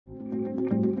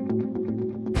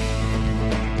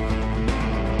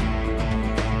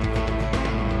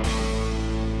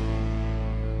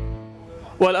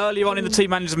Well, earlier on in the team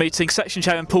managers meeting, section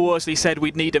chairman Paul Worsley said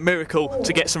we'd need a miracle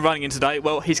to get some running in today.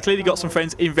 Well, he's clearly got some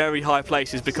friends in very high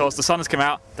places because the sun has come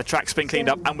out, the track's been cleaned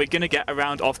up, and we're going to get a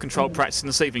round of controlled practice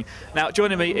this evening. Now,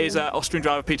 joining me is Austrian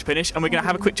driver Peter Pinisch, and we're going to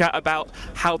have a quick chat about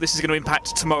how this is going to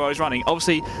impact tomorrow's running.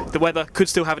 Obviously, the weather could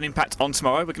still have an impact on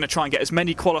tomorrow. We're going to try and get as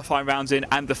many qualifying rounds in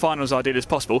and the finals ideal as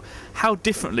possible. How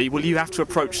differently will you have to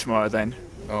approach tomorrow then?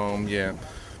 Yeah.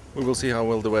 We will see how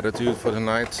well the weather do for the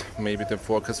night. Maybe the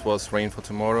forecast was rain for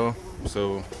tomorrow,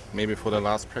 so maybe for the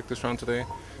last practice round today,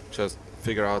 just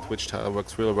figure out which tire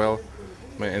works really well,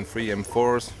 my M3,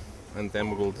 M4s, and then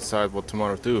we will decide what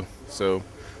tomorrow do. So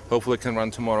hopefully I can run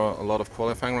tomorrow a lot of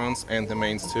qualifying rounds and the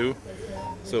mains too.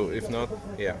 So if not,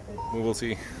 yeah, we will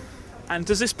see. And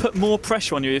does this put more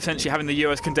pressure on you, essentially having the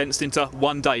Euros condensed into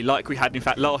one day, like we had in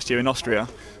fact last year in Austria?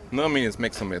 No, I mean it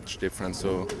makes a much difference.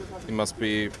 So it must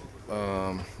be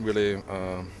really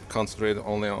concentrate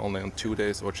only on 2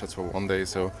 days or just for 1 day,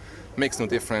 so it makes no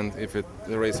difference if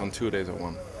the race on 2 days or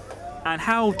one. And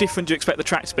how different do you expect the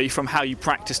track to be from how you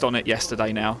practiced on it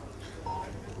yesterday now?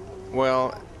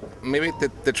 Well, maybe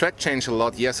the track changed a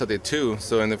lot yesterday too,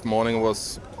 so in the morning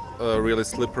was really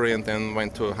slippery and then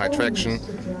went to high traction,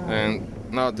 and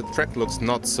now the track looks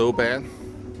not so bad,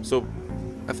 so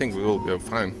I think we will be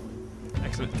fine.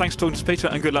 Excellent. Thanks for talking to Peter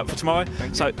and good luck for tomorrow.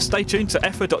 So stay tuned to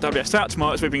f1.ws throughout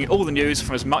tomorrow as we bring you all the news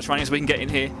from as much running as we can get in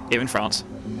here in France.